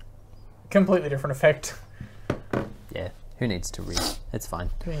X. Completely different effect. Yeah, who needs to read? It's fine.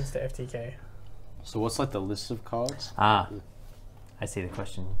 Who needs the FTK? So what's like the list of cards? I see the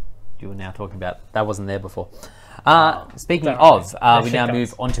question. you were now talking about. That wasn't there before. Speaking Don't of, worry. we They're now shit move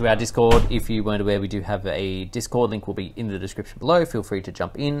guns. onto our Discord. If you weren't aware, we do have a Discord. Link will be in the description below. Feel free to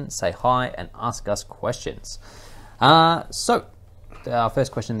jump in, say hi, and ask us questions. So, our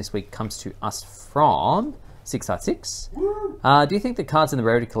first question this week comes to us from 696. Do you think the cards in the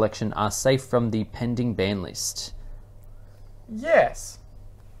Rarity Collection are safe from the pending ban list? Yes.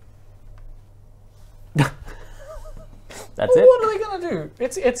 That's Well, it? what are they going to do?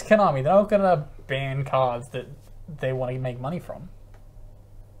 It's Konami. They're not going to ban cards that they want to make money from.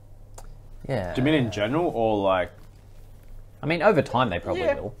 Yeah. Do you mean in general or like? I mean, over time they probably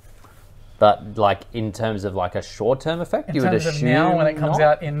Yeah. will. But, like, in terms of, like, a short-term effect, In you would terms assume of now, when it comes not?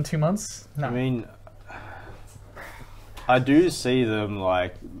 out in 2 months, no. I mean, I do see them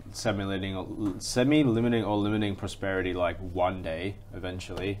like semi-limiting or limiting prosperity like one day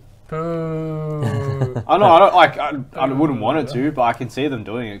eventually. Boo. I know I don't like. I wouldn't want it to, but I can see them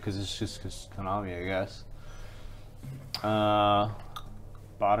doing it because it's just because Konami, I guess.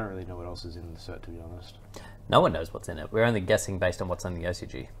 But I don't really know what else is in the set, to be honest. No one knows what's in it. We're only guessing based on what's on the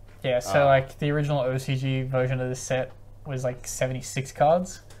OCG. Yeah, so like the original OCG version of this set was like 76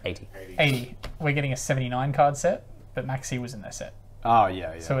 cards. 80. 80. We're getting a 79 card set, but Maxi was in their set. Oh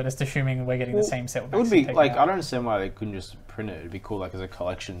yeah, yeah. So we're just assuming we're getting the same set with It would Maxi be taken like out. I don't understand why they couldn't just print it. It'd be cool like as a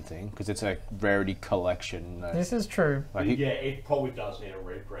collection thing because it's a rarity collection. This is true. Like, Yeah, it probably does need a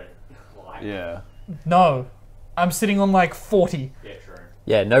reprint. Like, yeah. No. I'm sitting on like 40. Yeah, true.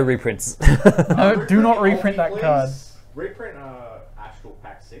 Yeah, no reprints. No, do not reprint that Please. card. Reprint Astral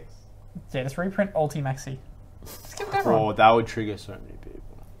Pack 6. Yeah, just reprint Ulti Maxi. Just give it to everyone. Oh, that would trigger so many people.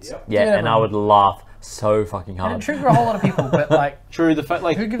 Yep. Yeah, Yeah, and I would laugh so fucking And it hard. trigger a whole lot of people, but like, True, the fact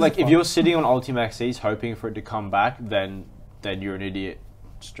Who gives like a if fuck? you're sitting on Ultimaxes hoping for it to come back, then you're an idiot,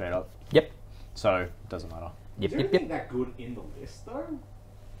 straight up. Yep. So it doesn't matter. Yep, Is yep, anything yep. that good in the list though?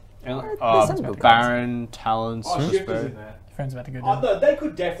 And, there's some good Baron, Talons, Oh, Shifter's Prosperity. in there. friend's about to go Oh, down. no, they could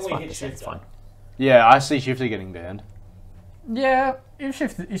It's definitely fine, hit it's Shifter. fine. Yeah, I see Shifter getting banned. Yeah, you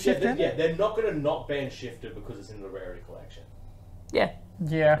shifted. You Yeah, shifted. they're not going to not ban Shifter because it's in the Rarity Collection. Yeah,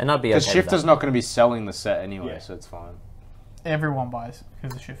 Yeah, and I'd be Because okay with Shifter's that. not going to be selling the set anyway, Yeah. so it's fine. everyone buys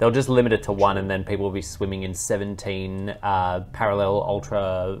because of Shifter. They'll just limit it to one, and then people will be swimming in 17 parallel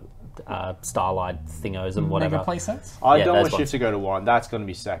ultra starlight thingos and whatever. Mega playsets. I Yeah, don't those want ones. Shifter to go to one. That's going to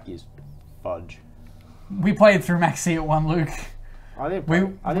be sacky as fudge. We played through Maxi at one, Luke. I didn't. We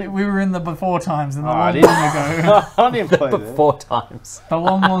Play, I we, didn't. we were in the before times and the Oh, I long, didn't. long ago. I didn't play that. 4 times. The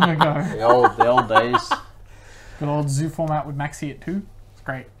long ago. The old days. Good old zoo format with Maxi at 2. It's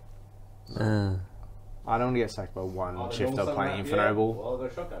great. I don't want to get sacked by one Oh, the Shifter normal playing summon- Infinite yeah, Ball. well, I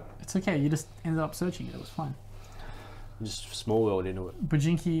got a shotgun. It's okay. You just ended up searching it. It was fine. Just small world into it.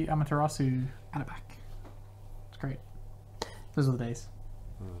 Bujinki Amaterasu at a back. It's great. Those are the days.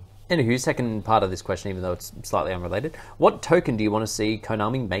 Anywho, second part of this question, even though it's slightly unrelated. What token do you want to see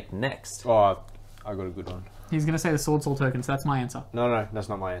Konami make next? Oh, I got a good one. He's going to say the Sword Soul token, so that's my answer. No, that's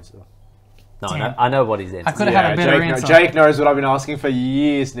not my answer. No, Damn. I know what he's in. I could have had a better Jake, answer. Jake knows what I've been asking for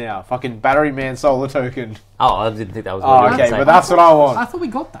years now. Fucking Battery Man Solar Token. Oh, I didn't think that was what Oh, you were okay, going to say. but that's what I I want. thought we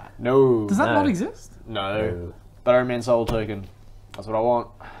got that. No. Does that No. not exist? No. Battery Man Solar Token. That's what I want.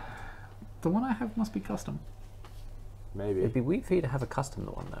 The one I have must be custom. Maybe. It'd be weird for you to have a custom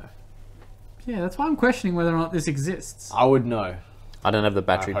one, though. Yeah, that's why I'm questioning whether or not this exists. I would know. I don't have the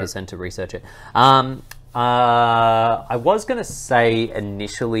battery I hope. percent to research it. I was going to say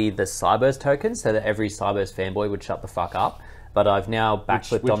initially the Cyburst token, so that every Cyburst fanboy would shut the fuck up. But I've now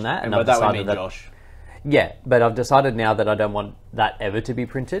backflipped on that, and by I've that we decided mean that Josh. yeah. But I've decided now that I don't want that ever to be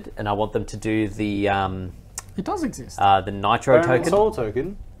printed, and I want them to do the It does exist. Nitro Battery Man token. Solar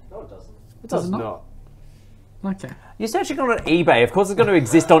Token. No, it doesn't. It Does does it not? not. Okay. You're searching on eBay. Of course, it's going to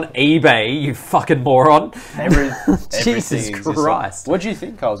exist on eBay. You fucking moron. Everything Jesus exists on- Christ. What do you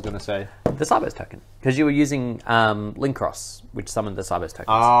think I was going to say? The Cyburst token, because you were using Linkross, which summoned the Cyburst tokens.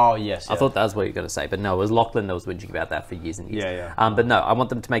 Oh, yes. I thought that was what you were going to say, but no, it was Lachlan that was whinging about that for years and years. Yeah. But no, I want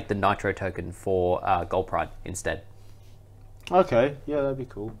them to make the Nitro token for Gold Pride instead. Okay, yeah, that'd be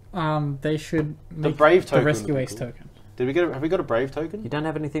cool. They should make Brave token the would Rescue be Ace cool. token. Have we got a Brave token? You don't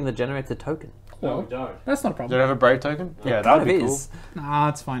have anything that generates a token. No, Well, we don't. that's not a Do problem. you have a Brave token? Yeah, that Kind would of be cool. is. Nah,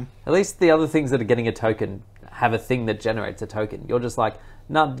 it's fine. At least the other things that are getting a token have a thing that generates a token. You're just like,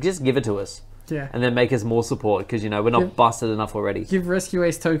 no, just give it to us. Yeah. And then make us more support, because, we're not Yeah. busted enough already. Give Rescue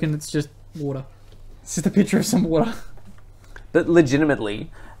Ace token that's just water. It's just a picture of some water. But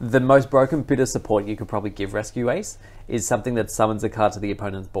legitimately, the most broken bit of support you could probably give Rescue Ace is something that summons a card to the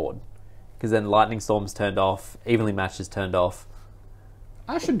opponent's board. Because then Lightning Storm's turned off, Evenly Matched is turned off.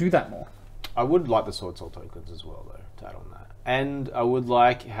 I should do that more. I would like the Sword Soul tokens as well, though, to add on that. And I would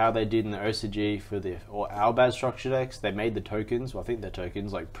like how they did in the OCG for our bad structure decks. They made the tokens. Well, I think they're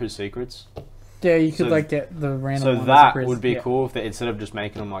tokens like Priz secrets. Yeah, you could So- like get the random. So one as a that priz. would be Yeah. cool if they, instead of just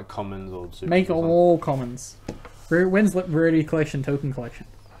making them like commons or super. Make them all commons. When's Rarity Collection token collection?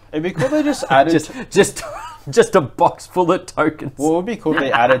 It'd be cool if they just added. Just a box full of tokens. Well, it would be cool if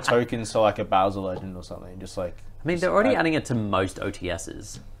they added tokens to like a Bowser Legend or something. Just like. I mean, they're already adding it to most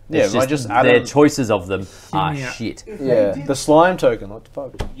OTSs. Yeah, It's why just add their them- choices of them are Yeah. shit. Yeah, the slime token. What the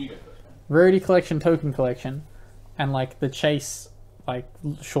fuck? You go first. Rarity Collection token collection, and like the chase like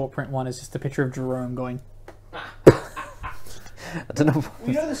short print one is just a picture of Jerome going. I don't know. Well,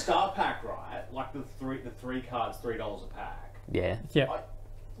 you know the star pack, right? Like the three cards, $3 a pack. Yeah. Yeah.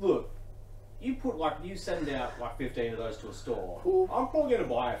 Look, you send out like 15 of those to a store. I'm probably gonna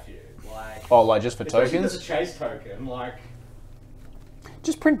buy a few. Like, Oh, like just for especially if tokens? there's a chase token. Like,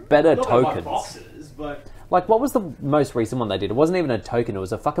 Just print better not gonna buy tokens. boxes, but Like, what was the most recent one they did? It wasn't even a token. It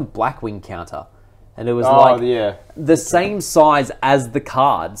was a fucking Blackwing counter. And it was Oh like yeah. the same size as the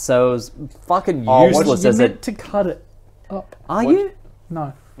card. So it was fucking Oh, useless You're as meant it... to cut it up. Are what- you?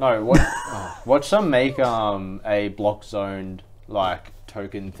 No. No, watch them make a block zoned like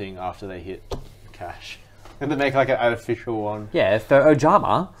token thing after they hit cash, and they make like an artificial one. Yeah, for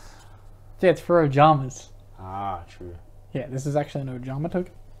Ojama. Yeah, it's for Ojamas. Ah, true. Yeah, this is actually an Ojama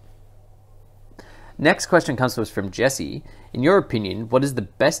token. Next question comes to us from Jesse. In your opinion, what is the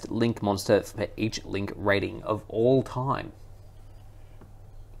best Link monster for each Link rating of all time?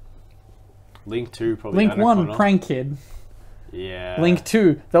 Link 2 probably. Link 1, Anaconda. Prank Kid. Yeah. Link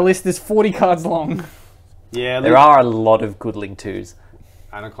 2, the list is 40 cards long. Yeah. There are a lot of good Link 2s.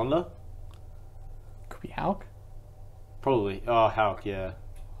 Anaconda. Could be Hulk. Probably. Oh, Hulk. Yeah.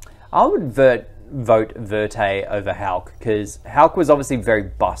 I would vote Verte over Hulk, because Hulk was obviously very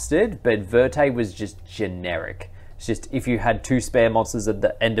busted, but Verte was just generic. It's just if you had 2 spare monsters at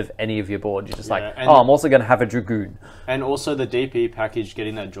the end of any of your board, you're just Yeah, like, and- oh, I'm also going to have a Dragoon. And also the DP package,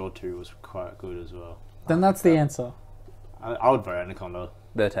 getting that draw 2 was quite good as well. Then that's the answer. I would vote Anaconda.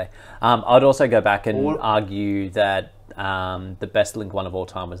 Verte. I'd also go back and Or- argue that the best Link 1 of all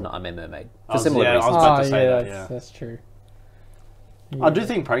time was Nightmare Mermaid. For I was- similar yeah, I was reasons. about to say that, that's, yeah. that's true. I do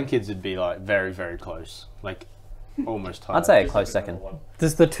think Prank Kids would be like very, very close. Like almost tied. I'd say a close second.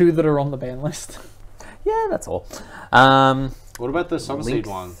 There's the 2 that are on the ban list. Yeah, that's all. What about the Summerseed Link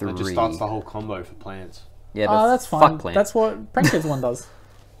one? That just 3. starts the whole combo for plants. Yeah, but That's fuck fine. Plant. That's what Prank Kids one does.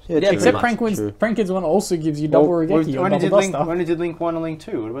 Yeah, pretty Except much. Prank Kids one also gives you double Regeki or double Duster. When did Link 1 and Link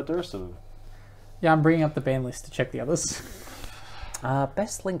 2? What about the rest of them? Yeah, I'm bringing up the ban list to check the others.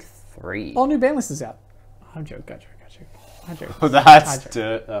 Best Link 3. Oh, new ban list is out. I'm joking. I joke. Oh, that's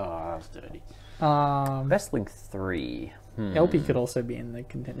joke. that's dirty. Best Link 3. LP could also be in the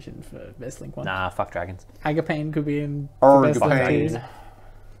contention for best Link one. Nah, fuck dragons. Agapane could be in for best Link Agapane.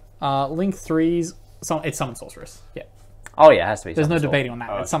 2s. Link 3's it's Summon Sorceress. Yeah, Oh yeah, it has to be. there's no some sort. debating on that.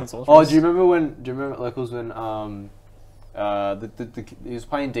 Oh, It's Summon okay. Sorceress. Oh, do you remember like it was when he was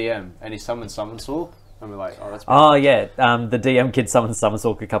playing DM and he summoned Summon Sword? And we're like, oh, that's Oh yeah, the DM kid summoned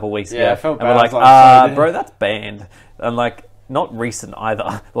Summonsault a couple of weeks ago. Yeah, I felt and we're bad. like, I was like, sorry, bro, that's banned. And like, not recent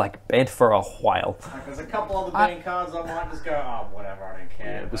either. Like, banned for a while. like, there's a couple other bang cards I might just go, oh, whatever, I don't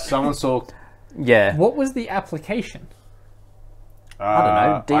care. the Summon Sword. Yeah. What was the application? I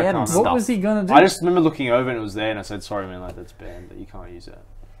don't know, DM can't- stuff. What was he gonna do? I just remember looking over and it was there, and I said, "Sorry, man, like that's banned. That you can't use it."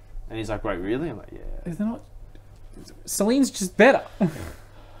 And he's like, "Wait, really?" I'm like, "Yeah." Is there not? Celine's just better.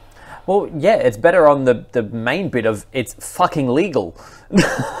 Well, yeah, it's better on the main bit of it's fucking legal.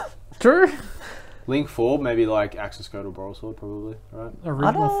 True. Link 4, maybe like Axis Code or Boral Sword, probably, right?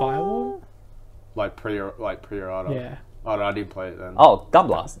 Original Firewall. Like pre-errata. Yeah, Oh, no, I didn't play it then. Oh,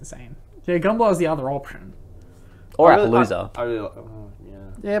 Gunblast. that's insane. Yeah, Gunblast is the other option. Or I really- Appaloosa. I really like. Oh, yeah.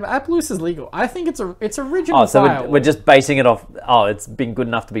 Yeah, but Appaloosa is legal. I think it's original Oh, so Firewall. we're just basing it off, oh, it's been good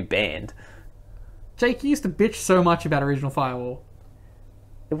enough to be banned. Jake, you used to bitch so much about original Firewall.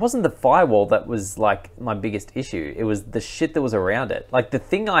 It wasn't the firewall that was, like, my biggest issue. It was the shit that was around it. Like, the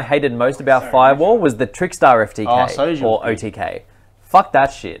thing I hated most about Firewall was the Trickstar FTK Oh, so is your or OTK. Fuck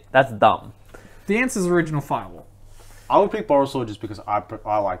that shit. That's dumb. The answer is original Firewall. I would pick Boral Sword just because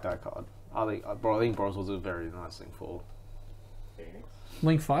I like that card. I think Boral Sword's a very nice thing for.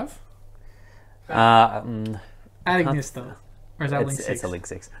 Link 5? Mm, Adignista. Or is that Link 6? it's a Link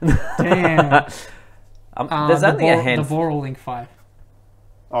 6. Damn. There's only a The handful. Boral Link 5.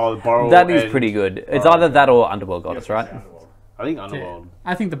 Oh, the Boral. That is and- pretty good. It's either that or Underworld Goddess, right? I think Underworld.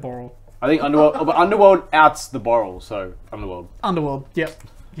 I think the Boral. I think Underworld. But Underworld outs the Boral, so Underworld. Underworld, yep.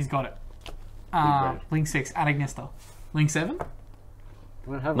 He's got it. red. Link 6, Adignista. Link 7?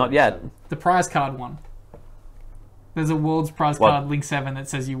 We don't have Not one, yet. so- The prize card one. There's a World's Prize What? card, Link 7, that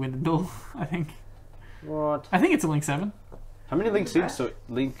says you win the duel, I think. What? I think it's a Link 7. How many Link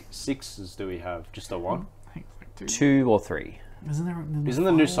 6s do we have? Just the one? I think it's like 2. 2 or 3. Isn't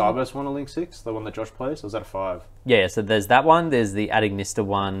the new Cyberse one a Link 6? The one that Josh plays? Or is that a 5? Yeah, so there's that one, there's the Adignista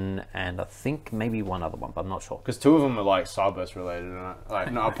one, and I think maybe one other one, but I'm not sure. Because 2 of them are like Cyberse related,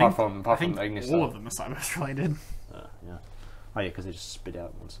 apart from Ignis. All of them are Cyberse related. Yeah. Oh yeah, because they just spit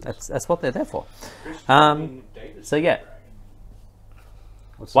out monsters. That's what they're there for. Christian Davis So yeah.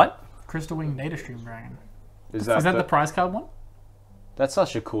 What's What? Crystal Wing Data Stream Dragon. Is Is that the prize card one? That's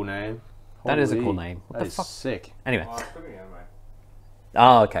such a cool name. That is a Holy, cool name. What That the is fuck? sick. Anyway. Oh, it's probably anime.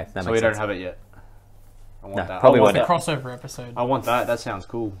 Oh, okay. That So makes we don't sense. have it yet. I want No, that. probably I want The won't. that. crossover episode. I want that. That sounds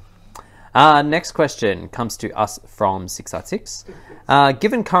cool. Next question comes to us from 686.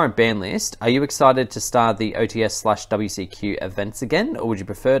 Given current ban list, are you excited to start the OTS/WCQ events again, or would you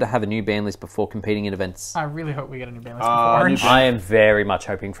prefer to have a new ban list before competing in events? I really hope we get a new ban list new before Orange. ban- I am very much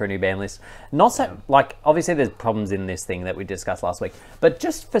hoping for a new ban list. Not so, like, obviously there's problems in this thing that we discussed last week, but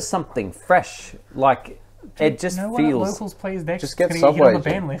just for something fresh, like, it just No one at feels... Locals plays next. Just get Gonna get hit on the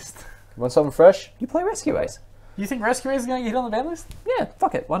Subway, ban list. You want something fresh? You play Rescue Ace? You think Rescue Ace is going to get hit on the ban list? Yeah,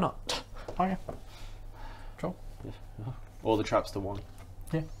 fuck it, why not? Okay. Cool. All the traps to 1.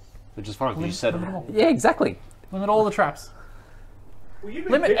 Yeah. Which is fine, 'cause you said Limit them all. Yeah, exactly. Limit all the traps. Well, you've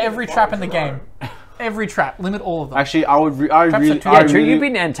been Limit picking every the trap in the fights, game. Every trap. Limit all of them. Actually, I would. I Traps really. are too- I Yeah, really, true, you've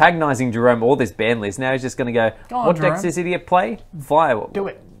been antagonising Jerome all this ban list, now he's just going to go, Go on, what decks Jerome. does this idiot play? Fire. Do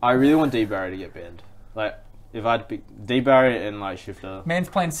it. I really want D-Barry to get banned. Like, if I'd pick D-Barry and like Shifter. Man's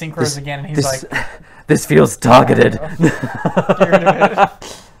playing synchros again, and he's This, like, this feels targeted. get rid of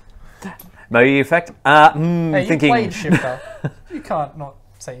it. Moe effect? Hey, you thinking... played Shifter. You can't not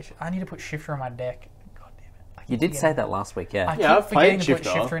say I need to put Shifter in my deck. God damn it. I You keep did say forgetting. that last week, yeah. I Yeah, keep I've forgetting played to put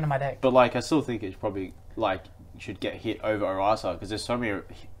Shifter. Shifter into my deck. But like, I still think it's probably like should get hit over Orisa because there's so many.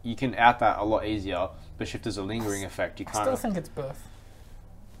 You can out that a lot easier, but Shifter's a lingering effect. You I can't. still think it's Birth.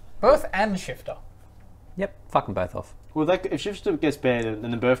 Birth and Shifter. Yep, fuck them both off. Well, if Shifter gets banned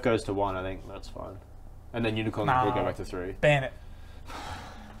and the birth goes to 1, I think that's fine. And then Unicorn Nah. will go back to 3. Ban it.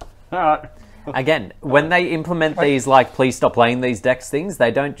 All right. Again, when they implement these, like, please stop playing these decks things,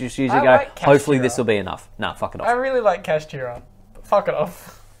 they don't just usually I go, like hopefully Castira. this will be enough. Nah, fuck it I off. really like Castira. But fuck it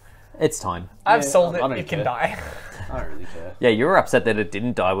off. It's time. I've Yeah, sold I it. don't It can care. die. I don't really care. Yeah, you were upset that it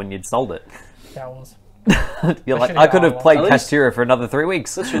didn't die when you'd sold it. Yeah, it was. You're like, should've I could have got played at least- Castira for another 3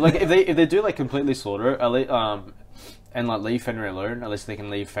 weeks. That's true. Like if they do like completely slaughter it, and like leave Fenrir alone, at least they can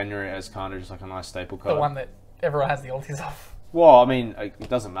leave Fenrir as kind of just like a nice staple card. The one that everyone has the ultis off. Well, I mean, it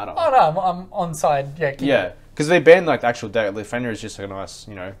doesn't matter. Oh no, I'm on side. Yeah, keep Yeah, it. because they banned like the actual deck. Like, Fenrir is just like a nice,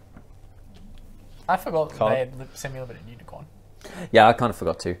 I forgot that Card. they had semi-limited unicorn. Yeah, I kind of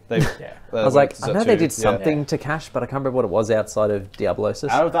forgot to. They, Yeah. I was like, I know they did something Yeah. to cash, but I can't remember what it was outside of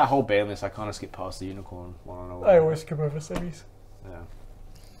Diablosis. Out of that whole ban list, I kind of skipped past the unicorn one on one. I always skip over semis. Yeah.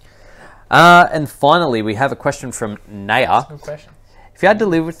 And finally, we have a question from Naya. Good question. If you had to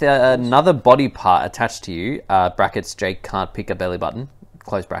live with another body part attached to you, brackets, Jake can't pick a belly button,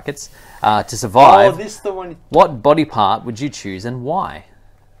 close brackets, to survive, Oh, this the one. what body part would you choose and why?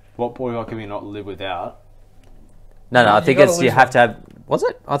 What boy can we not live without? No, I You think gotta it's you lose have one. to have. Was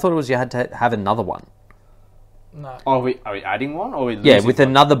it? I thought it was you had to have another one. No. Oh, are we adding one? Or are we Yeah, losing with one?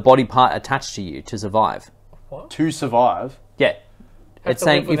 another body part attached to you to survive. To survive. Yeah. Have It's to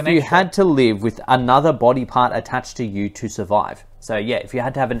saying live with if an you extra. had to live with another body part attached to you to survive. So yeah, if you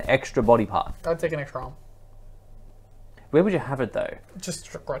had to have an extra body part, I'd take an extra arm. where would you have it though? Just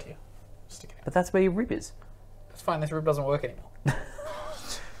right here. Stick it in. But that's where your rib is. It's fine. This rib doesn't work anymore.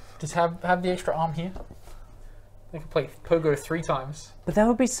 Just have the extra arm here. They can play Pogo 3 times. But that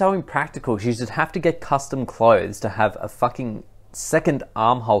would be so impractical. You just have to get custom clothes to have a fucking second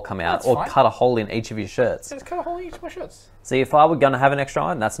armhole come out That's or fine. cut a hole in each of your shirts. Just cut a hole in each of my shirts. See, if I were going to have an extra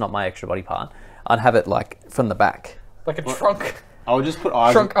arm, that's not my extra body part. I'd have it like from the back. Like a trunk. I would just put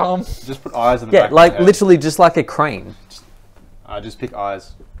eyes. Trunk arm. Just put eyes in the Yeah, back. like of the head. literally just like a crane. I just pick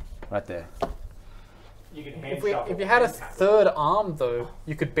eyes, right there. You can hand If shuffle. you had a third arm, though,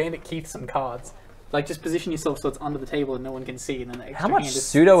 you could Bandit Keith some cards. Like, just position yourself so it's under the table and no one can see, and then the extra How much hand is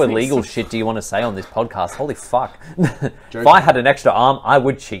pseudo illegal shit do you want to say on this podcast? Holy fuck. If I had an extra arm, I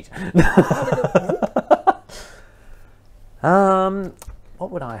would cheat. What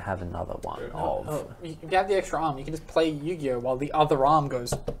would I have another one of? Oh, if you have the extra arm, you can just play Yu-Gi-Oh! While the other arm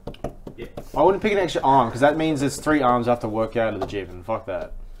goes. I wouldn't pick an extra arm because that means there's 3 arms I have to work out of the gym, and fuck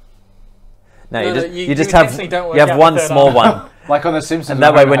that. No, No, you no, just, you- you just you have intentionally don't work you have out one the third small arm. one, Like on The Simpsons. And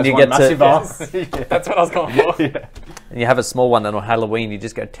that way when has you one get to- massive arm. Yeah. That's what I was going for. Yeah. and you have a small one. And on Halloween, you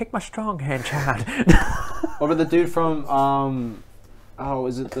just go, "Take my strong hand, Chad." What about the dude from oh,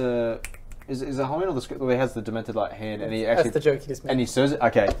 is it Halloween or the script where he has the demented like hand and he actually That's the joke you just made. and he says it?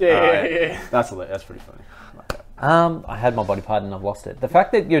 Okay. Yeah, alright. yeah. That's pretty funny. I had my body part and I've lost it. The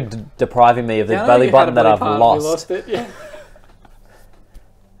fact that you're depriving me of the Yeah, I know belly you had a button that body I've part, lost. We lost it, yeah.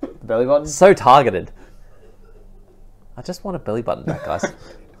 The belly button? So targeted. I just want a belly button back, guys.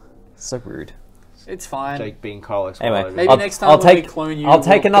 So rude. It's fine. Jake being Kyle Anyway, Maybe I'll, next time I'll when take we clone you, I'll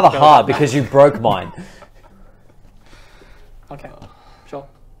take we'll another go heart back. because you broke mine. Okay, sure.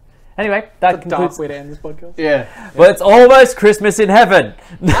 Anyway, that That's a dark concludes. way to end this podcast. Yeah. Well, it's almost Christmas in heaven.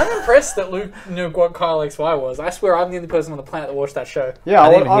 I'm impressed that Luke knew what Kyle XY was. I swear I'm the only person on the planet that watched that show. Yeah, I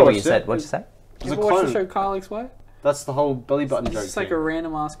didn't even hear what watched you it. said. What'd you say? It was You a ever watched the clone. show Kyle XY? That's the whole belly button He's joke just like thing. a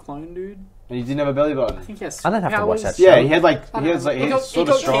random ass clone dude. And he didn't have a belly button. I think he has I don't have to watch superpowers. that Yeah, show. he had like I he don't has know. like It he's got- sort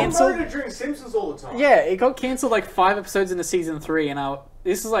it of got strong. cancelled. I'm during Simpsons all the time. Yeah, it got cancelled like 5 episodes into season 3, and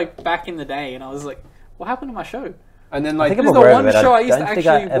this is like back in the day, and I was like, what happened to my show? And then I like think I'm This is the aware one of it. show I I used to don't think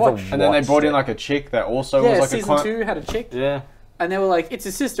I actually ever watch. and then they watched brought in it. like a chick that also Yeah, was like a season clone. 2 had a chick, Yeah. and they were like, it's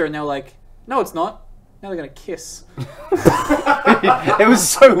his sister, and they were like, no, it's not. Now they're gonna kiss. It was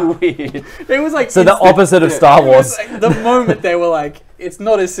so weird. It was like So the opposite of Star It Wars. was like, the moment they were like, it's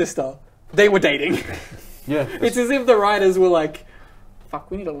not his sister, they were dating. Yeah. It's as if the writers were like, fuck,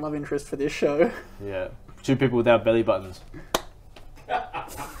 we need a love interest for this show. Yeah. Two people without belly buttons.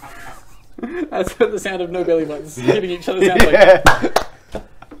 That's what the sound of no belly buttons hitting each other sounds like. Yeah.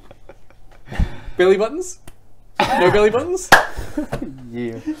 Belly buttons? No belly buttons?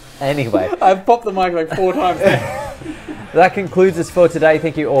 Yeah. Anyway, I've popped the mic like 4 times now. that concludes us for today.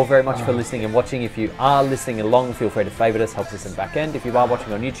 Thank you all very much for listening and watching. If you are listening along, feel free to favourite us, helps us in the back end. If you are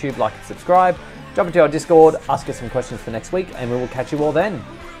watching on YouTube, like and subscribe. Jump into our Discord, ask us some questions for next week, and we will catch you all then.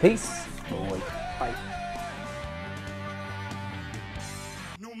 Peace. Bye.